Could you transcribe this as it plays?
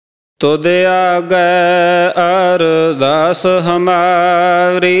तुद आगे अरदास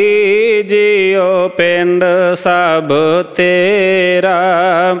हमारी, जियो पिंड सब तेरा।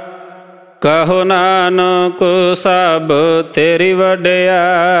 कहो नानक सब तेरी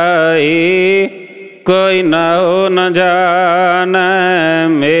वड्याई, कोई ना हो न जाने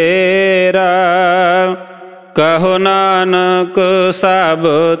मेरा। कहो नानक सब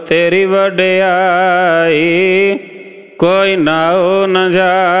तेरी वड्याई, कोई ना हो न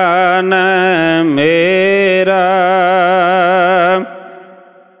जाने मेरा।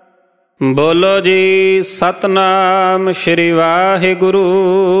 बोलो जी सतनाम श्री वाहिगुरु,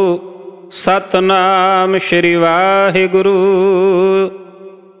 सतनाम श्री वाहिगुरु।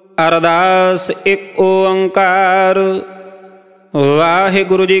 अरदास एक ओंकार।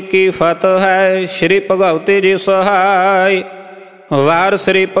 वाहिगुरु जी की फतह है। श्री भगवती जी सहाय। वार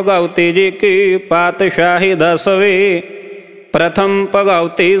श्री भगवती जी की पातशाही 10वीं। प्रथम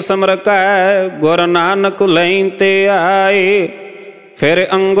भगवती सिमर कै गुर नानक लैते आए। फिर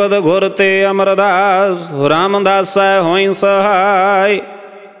अंगद गुर ते अमरदास, रामदास होई सहाय।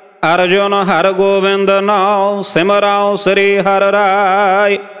 अर्जुन हर गोविंद नाम, सिमराओ श्री हर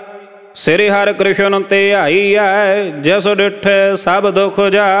राय। श्री हर कृष्ण ते आई है, जस डिठे सब दुख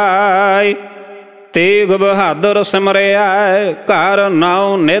जाय। तेग बहादुर सिमरिया, घर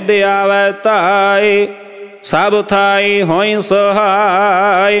नाउ निध आवे ताई। सब थाई होई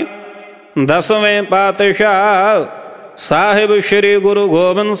सहाय। 10वें पातशाह साहिब श्री गुरु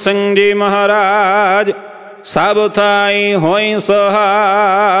गोबिंद सिंह जी महाराज, सब थाई होई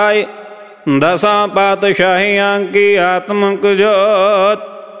सहाय। 10 पातशाहियां की आत्मक जोत,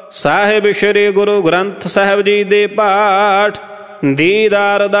 साहिब श्री गुरु ग्रंथ साहिब जी दे पाठ।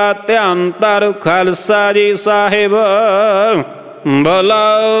 दीदार दा ध्यान तर खालसा जी साहिब।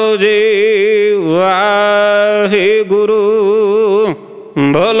 बोलो जी वाहिगुरु,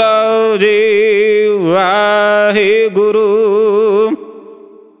 बोलो जी वाहिगुरु।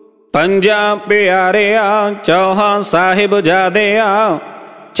 पंजा प्यारिया चौहां साहिब जादिया,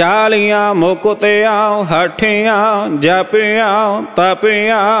 40 मुकुतिया हठिया जपिया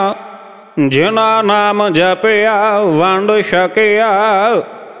तपिया। जिना नाम जपिया वंड छकिया,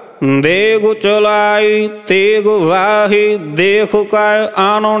 देग चलाई तेग वाही। देख कै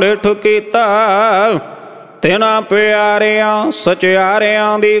आनो डिठ कीता, तिना प्यारिया सचियारिया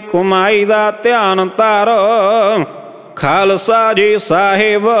दी कमाई दा ध्यान तारो। खालसा जी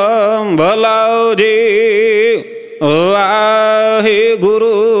साहिब भला जी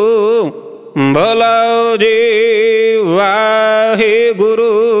वाहिगुरु, भला जी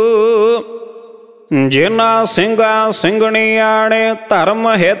वाहिगुरु। जिना सिंगा सिंगणिया ने धर्म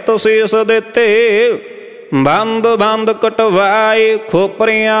हित सीस दिते। बंद बंद कटवाए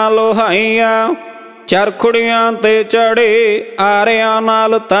खोपरियां लोहाइया। चरखड़ियां ते चढ़े आरियां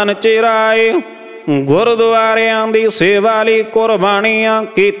नाल तन चिराए। गुरुद्वारियां दी सेवा लई कुर्बानियां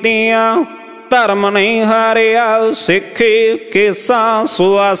कीतियां। धर्म नहीं हारिया सिक्खी केसा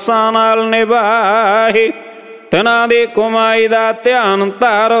सुआसा नाल निभाए। तना दी कमाई दा ध्यान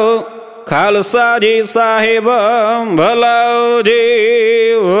तारो। खालसा जी साहिब भला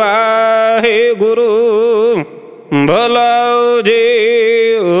जी वाहिगुरु, भला जी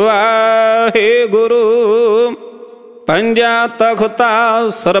वाहिगुरु। पंजा तख्ता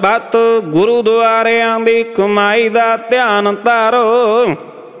सरबत गुरुद्वारियां दी कमाई दा ध्यान तारो।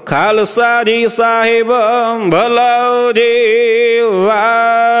 खालसा जी साहिब भला जी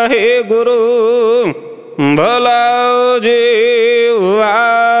वाहिगुरु, भला जी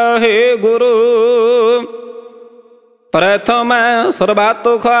वाहिगुरु। प्रथम सरबत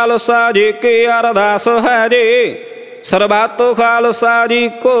खालसा जी की अरदास है जी। सरबत खालसा जी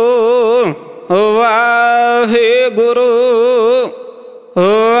को वाहिगुरु,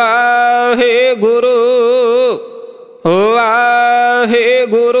 वाहिगुरु,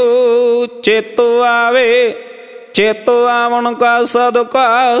 वाहिगुरु। चेतो आवे, चेतो आवन का सदका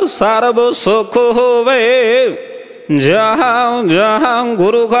सर्व सुख होवे। जहाँ जहाँ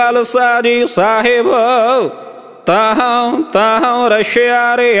गुरु खालसा जी साहिब, तहाँ तहाँ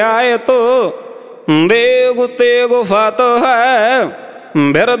रशियारे आए तो। देग तेग फत है,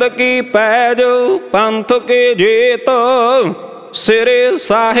 बिरद की पैज पंथ के जीतो। सिरे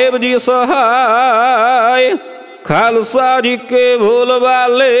साहिब जी सहाय। खालसा जी के भूल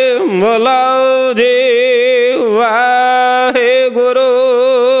वाले बोलो जी वाहिगुरु,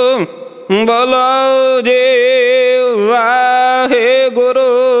 बोलो जी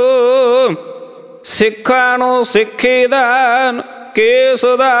वाहिगुरु। सिक्खा नू सिक्खी दान, केस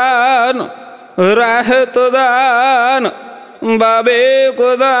दान, रहत दान, बाबेक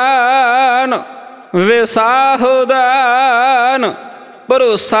दान, विसाह दान,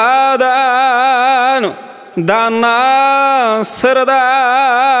 ਭਰੋਸਾ ਦਾਨ, ਦਾਨਾ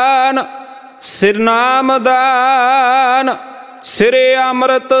ਸਰਦਾਨ, ਸਿਰ ਨਾਮ ਦਾਨ, ਸਿਰੇ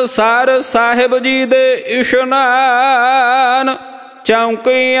ਅੰਮ੍ਰਿਤਸਰ ਸਾਹਿਬ ਜੀ ਦੇ ਇਸ਼ਨਾਨ।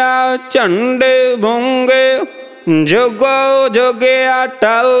 ਚੌਂਕੀਆਂ ਝੰਡੇ ਬੁੰਗੇ, ਜੁਗੋ ਜੁਗਿਆ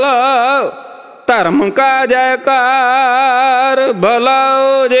ਟਲ, ਧਰਮ ਕਾ ਜੈਕਾਰ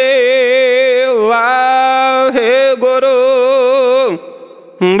ਬੁਲਾਓ ਜੀ ਵਾਹਿਗੁਰੂ,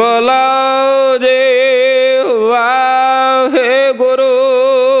 ਬੁਲਾਓ ਜੀ ਵਾਹਿਗੁਰੂ।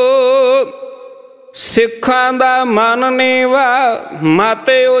 ਸਿੱਖਾਂ ਦਾ ਮਨ ਨੀਵਾ, ਮਤ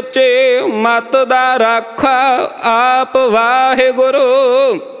ਉੱਚੇ, ਮਤ ਦਾ ਰਾਖਾ ਆਪ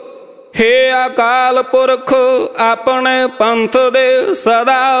ਵਾਹਿਗੁਰੂ। ਹੇ ਅਕਾਲ ਪੁਰਖ ਆਪਣੇ ਪੰਥ ਦੇ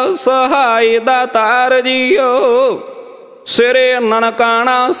ਸਦਾ ਸਹਾਈ ਦਾਤਾਰ ਜੀਓ। ਸ੍ਰੀ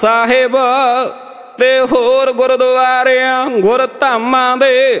ਨਨਕਾਣਾ ਸਾਹਿਬ ਤੇ ਹੋਰ ਗੁਰਦੁਆਰਿਆਂ ਗੁਰਧਾਮਾਂ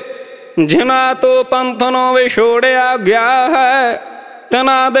ਦੇ ਜਿਨ੍ਹਾਂ ਤੋਂ ਪੰਥ ਨੂੰ ਵਿਛੋੜਿਆ ਗਿਆ ਹੈ,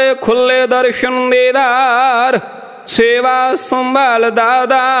 ਤਿਨਾਂ ਦੇ ਖੁੱਲੇ ਦਰਸ਼ਨ ਦੀਦਾਰ, ਸੇਵਾ ਸੰਭਾਲ ਦਾ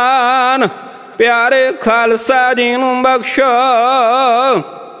ਦਾਨ ਪਿਆਰੇ ਖਾਲਸਾ ਜੀ ਨੂੰ ਬਖਸ਼ੋ।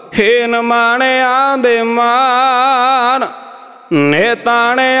 ਹੇ ਨਿਮਾਣਿਆਂ ਦੇ ਮਾਨ,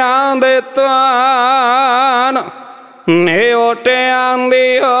 ਨੇਤਾਣਿਆਂ ਦੇ ਤਾਨ, ਨੇ ਓਟਿਆਂ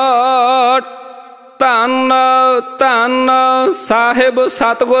ਦੀ ਓਟ, ਧੰਨ ਧੰਨ ਸਾਹਿਬ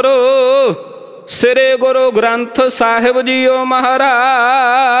ਸਤਿਗੁਰੂ ਸ੍ਰੀ ਗੁਰੂ ਗ੍ਰੰਥ ਸਾਹਿਬ ਜੀਓ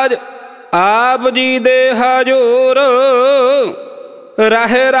ਮਹਾਰਾਜ। ਆਪ ਜੀ ਦੇ ਹਜ਼ੂਰ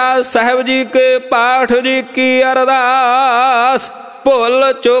ਰਹਿਰਾਸ ਸਾਹਿਬ ਜੀ ਕੇ ਪਾਠ ਜੀ ਕੀ ਅਰਦਾਸ,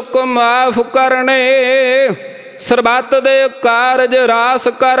 ਭੁੱਲ ਚੁੱਕ ਮਾਫ ਕਰਨੇ, ਸਰਬੱਤ ਦੇ ਕਾਰਜ ਰਾਸ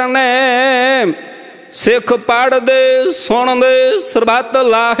ਕਰਨੇ। ਸਿੱਖ ਪੜ੍ਹਦੇ ਸੁਣਦੇ ਸਰਬੱਤ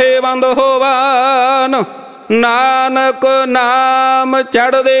ਲਾਹੇਵੰਦ ਹੋਵਨ, ਨਾਨਕ ਨਾਮ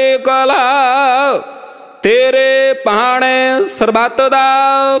ਚੜ੍ਹਦੀ ਕਲਾ, ਤੇਰੇ ਭਾਣੇ ਸਰਬੱਤ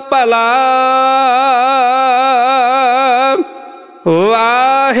ਦਾ ਭਲਾ।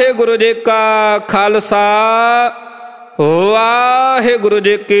 ਵਾਹਿਗੁਰੂ ਜੀ ਕਾ ਖਾਲਸਾ, ਵਾਹਿਗੁਰੂ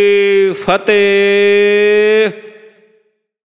ਜੀ ਕੀ ਫਤਿਹ।